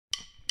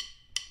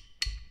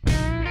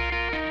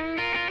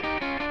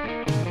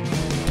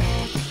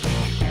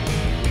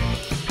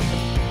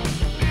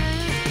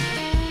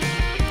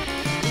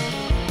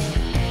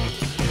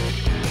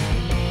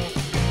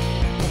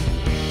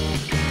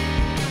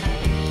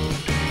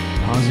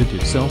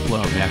Positive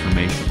self-love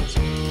affirmations.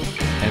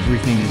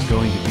 Everything is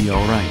going to be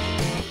alright.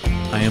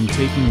 I am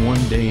taking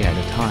one day at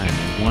a time,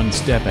 one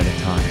step at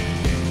a time.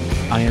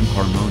 I am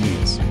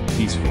harmonious,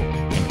 peaceful,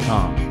 and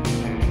calm.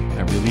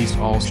 I release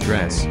all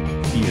stress,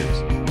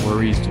 fears,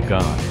 worries to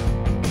God.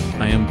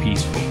 I am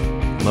peaceful,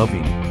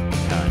 loving,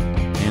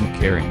 kind, and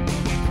caring.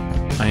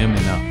 I am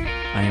enough,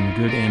 I am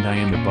good and I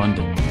am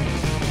abundant.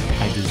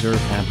 I deserve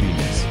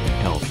happiness,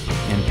 health,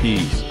 and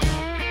peace.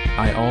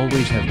 I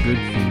always have good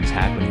things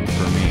happening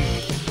for me.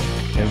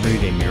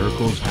 Everyday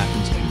miracles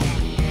happens to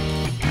me.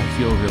 I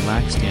feel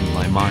relaxed and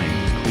my mind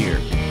is clear.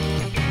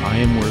 I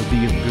am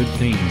worthy of good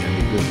things and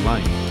a good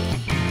life.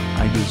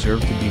 I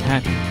deserve to be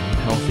happy,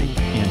 healthy,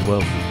 and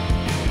wealthy.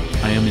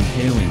 I am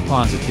inhaling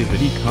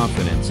positivity,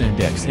 confidence and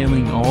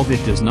exhaling all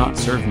that does not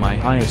serve my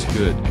highest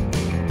good.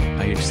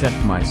 I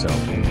accept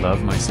myself and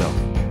love myself.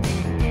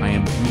 I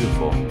am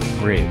beautiful,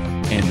 brave,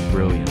 and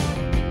brilliant.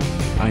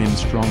 I am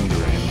stronger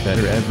and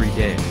better every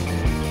day.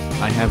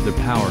 I have the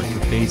power to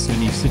face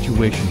any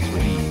situations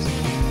with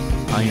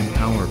ease. I am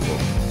powerful,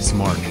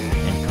 smart,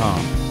 and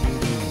calm.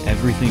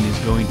 Everything is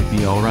going to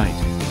be alright.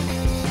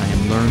 I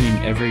am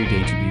learning every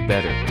day to be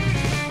better.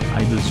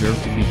 I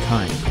deserve to be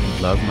kind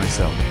and love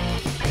myself.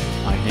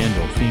 I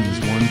handle things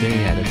one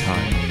day at a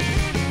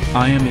time.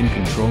 I am in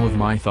control of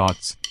my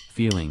thoughts,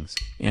 feelings,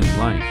 and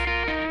life.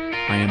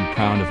 I am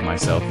proud of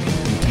myself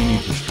and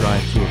continue to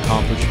strive to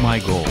accomplish my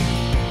goals.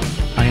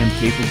 I am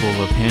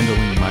capable of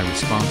handling my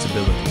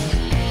responsibilities.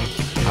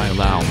 I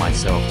allow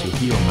myself to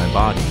heal my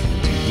body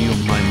and to heal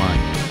my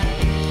mind.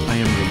 I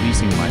am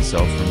releasing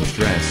myself from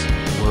stress,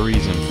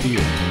 worries and fear.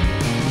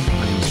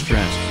 I am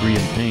stress-free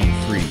and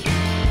pain-free.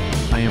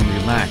 I am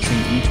relaxing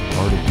each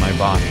part of my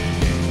body.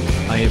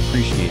 I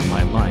appreciate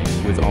my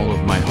life with all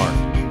of my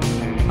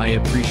heart. I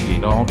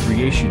appreciate all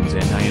creations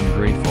and I am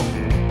grateful.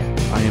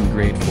 I am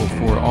grateful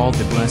for all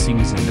the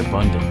blessings and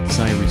abundance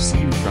I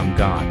receive from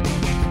God.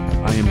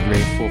 I am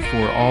grateful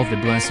for all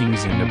the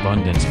blessings and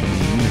abundance from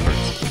the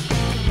universe.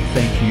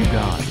 Thank you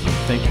God, and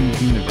thank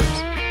you universe.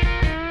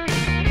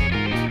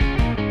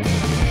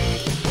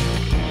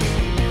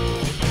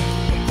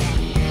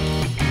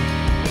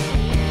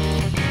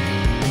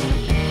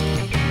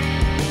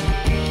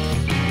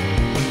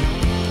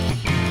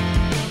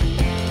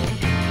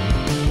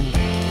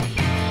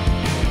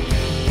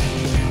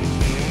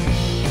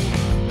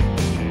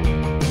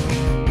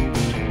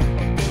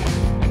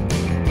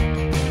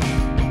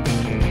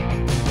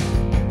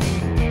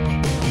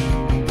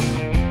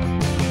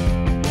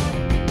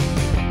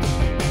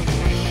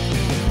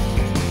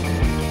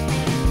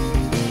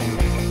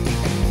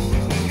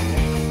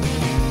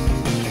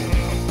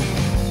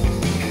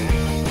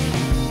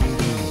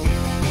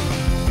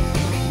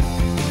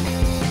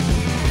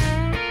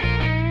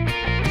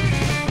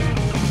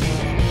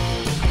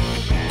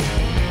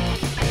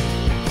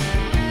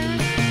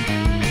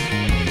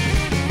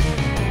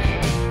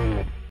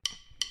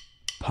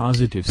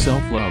 Positive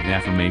self-love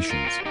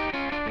affirmations.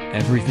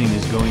 Everything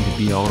is going to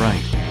be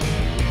alright.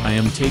 I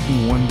am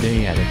taking one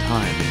day at a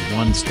time and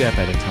one step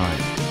at a time.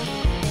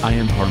 I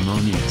am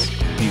harmonious,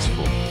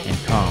 peaceful, and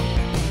calm.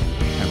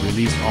 I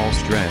release all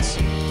stress,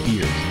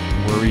 fears,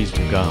 worries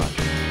to God.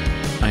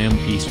 I am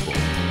peaceful,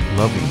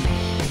 loving,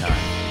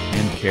 kind,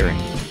 and caring.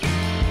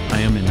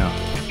 I am enough,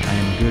 I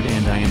am good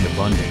and I am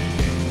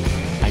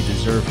abundant. I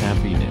deserve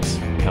happiness,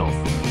 health,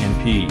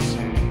 and peace.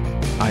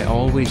 I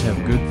always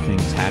have good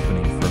things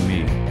happening for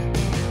me.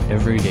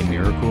 Everyday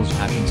miracles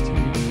happens to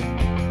me.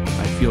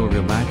 I feel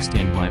relaxed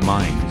and my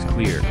mind is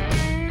clear.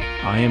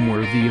 I am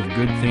worthy of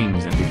good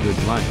things and a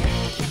good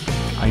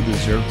life. I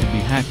deserve to be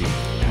happy,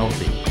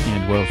 healthy,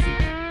 and wealthy.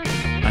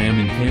 I am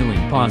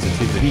inhaling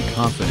positivity,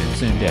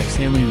 confidence and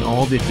exhaling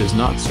all that does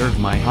not serve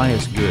my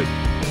highest good.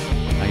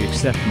 I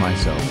accept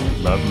myself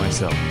and love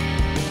myself.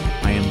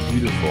 I am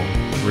beautiful,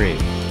 brave,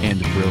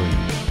 and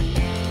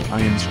brilliant.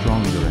 I am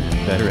stronger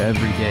and better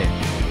every day.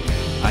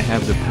 I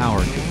have the power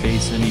to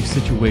face any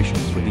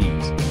situations with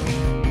ease.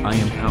 I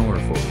am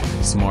powerful,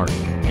 smart,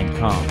 and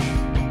calm.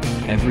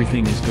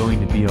 Everything is going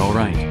to be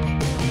alright.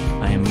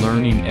 I am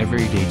learning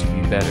every day to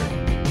be better.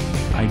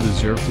 I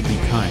deserve to be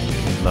kind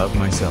and love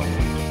myself.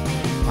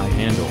 I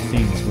handle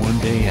things one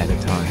day at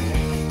a time.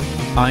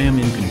 I am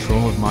in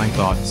control of my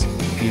thoughts,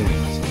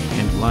 feelings,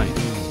 and life.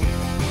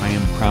 I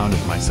am proud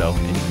of myself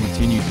and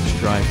continue to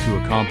strive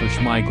to accomplish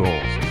my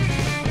goals.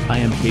 I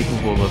am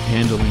capable of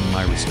handling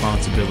my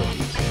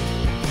responsibilities.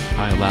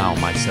 I allow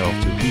myself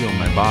to heal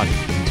my body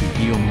and to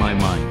heal my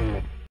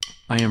mind.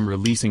 I am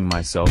releasing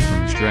myself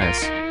from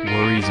stress,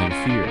 worries and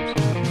fears.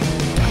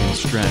 I am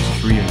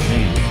stress-free and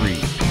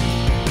pain-free.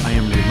 I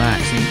am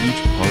relaxing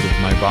each part of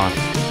my body.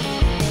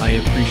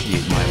 I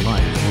appreciate my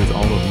life with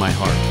all of my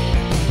heart.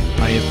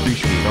 I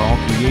appreciate all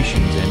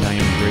creations and I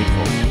am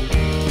grateful.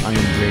 I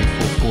am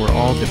grateful for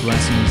all the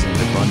blessings and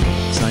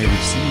abundance I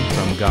receive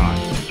from God.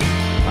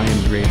 I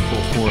am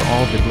grateful for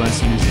all the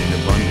blessings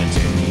and abundance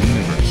from the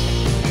universe.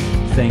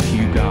 Thank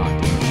you God,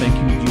 and thank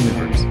you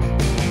universe.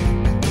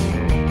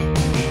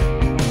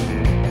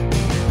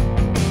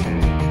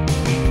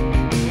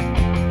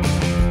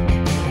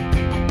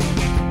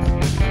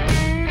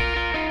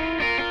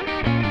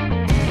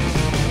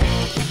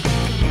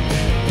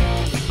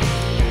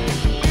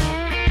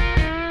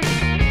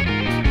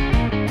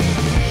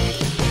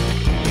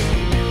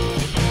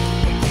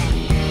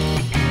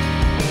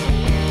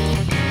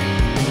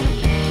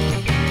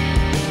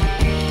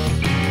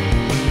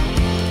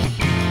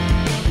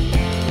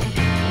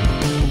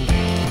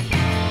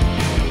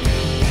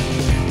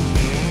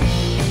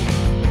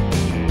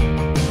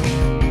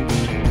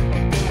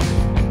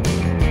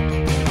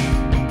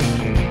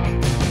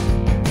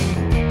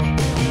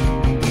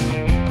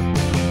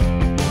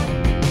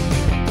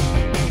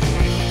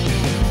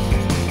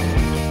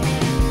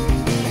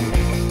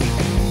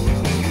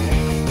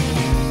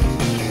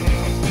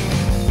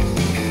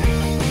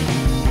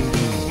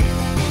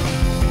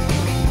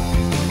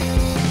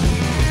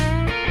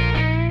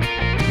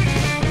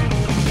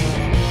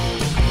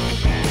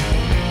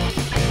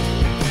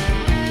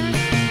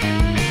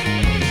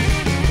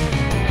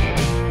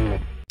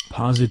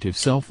 positive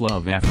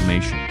self-love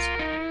affirmations.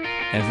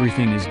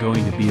 Everything is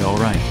going to be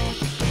alright.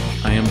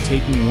 I am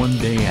taking one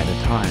day at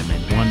a time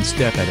and one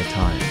step at a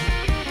time.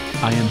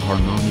 I am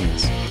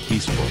harmonious,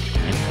 peaceful,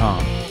 and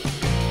calm.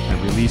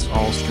 I release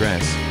all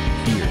stress,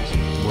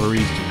 fears,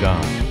 worries to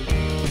God.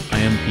 I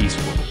am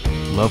peaceful,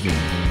 loving,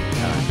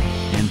 kind,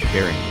 and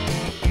caring.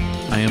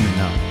 I am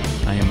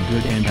enough, I am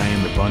good, and I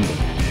am abundant.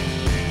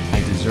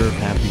 I deserve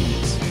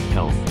happiness,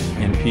 health,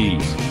 and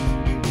peace.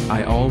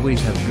 I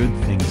always have good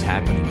things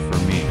happening for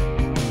me.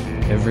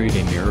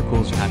 Everyday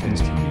miracles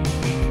happens to me.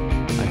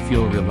 I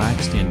feel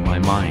relaxed and my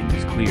mind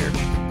is clear.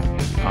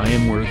 I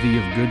am worthy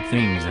of good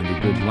things and a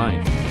good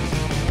life.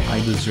 I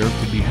deserve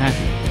to be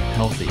happy,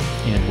 healthy,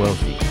 and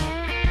wealthy.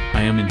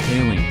 I am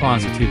inhaling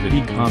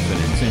positivity,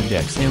 confidence, and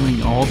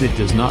exhaling all that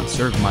does not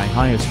serve my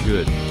highest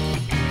good.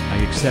 I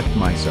accept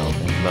myself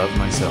and love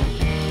myself.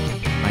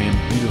 I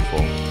am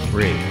beautiful,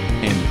 brave,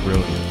 and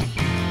brilliant.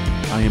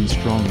 I am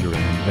stronger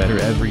and better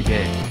every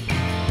day.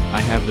 I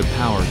have the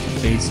power to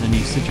face any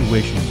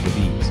situations with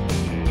ease.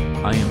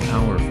 I am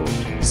powerful,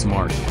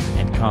 smart,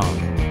 and calm.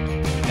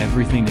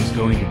 Everything is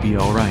going to be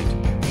alright.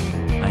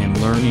 I am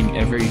learning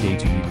every day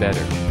to be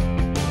better.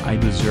 I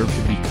deserve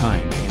to be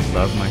kind and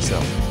love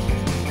myself.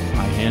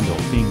 I handle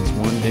things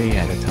one day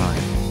at a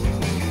time.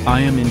 I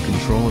am in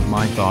control of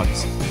my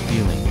thoughts,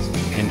 feelings,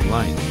 and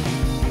life.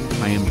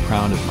 I am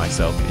proud of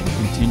myself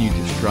and continue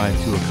to strive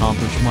to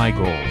accomplish my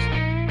goals.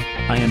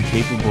 I am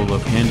capable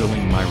of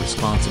handling my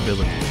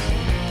responsibilities.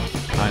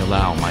 I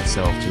allow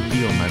myself to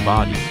heal my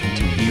body and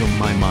to heal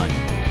my mind.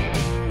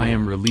 I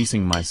am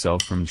releasing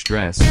myself from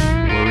stress,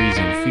 worries,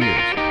 and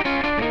fears.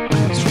 I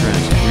am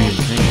stress-free and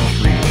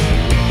pain-free.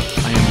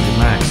 I am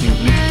relaxing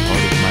each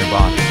part of my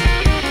body.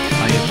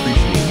 I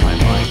appreciate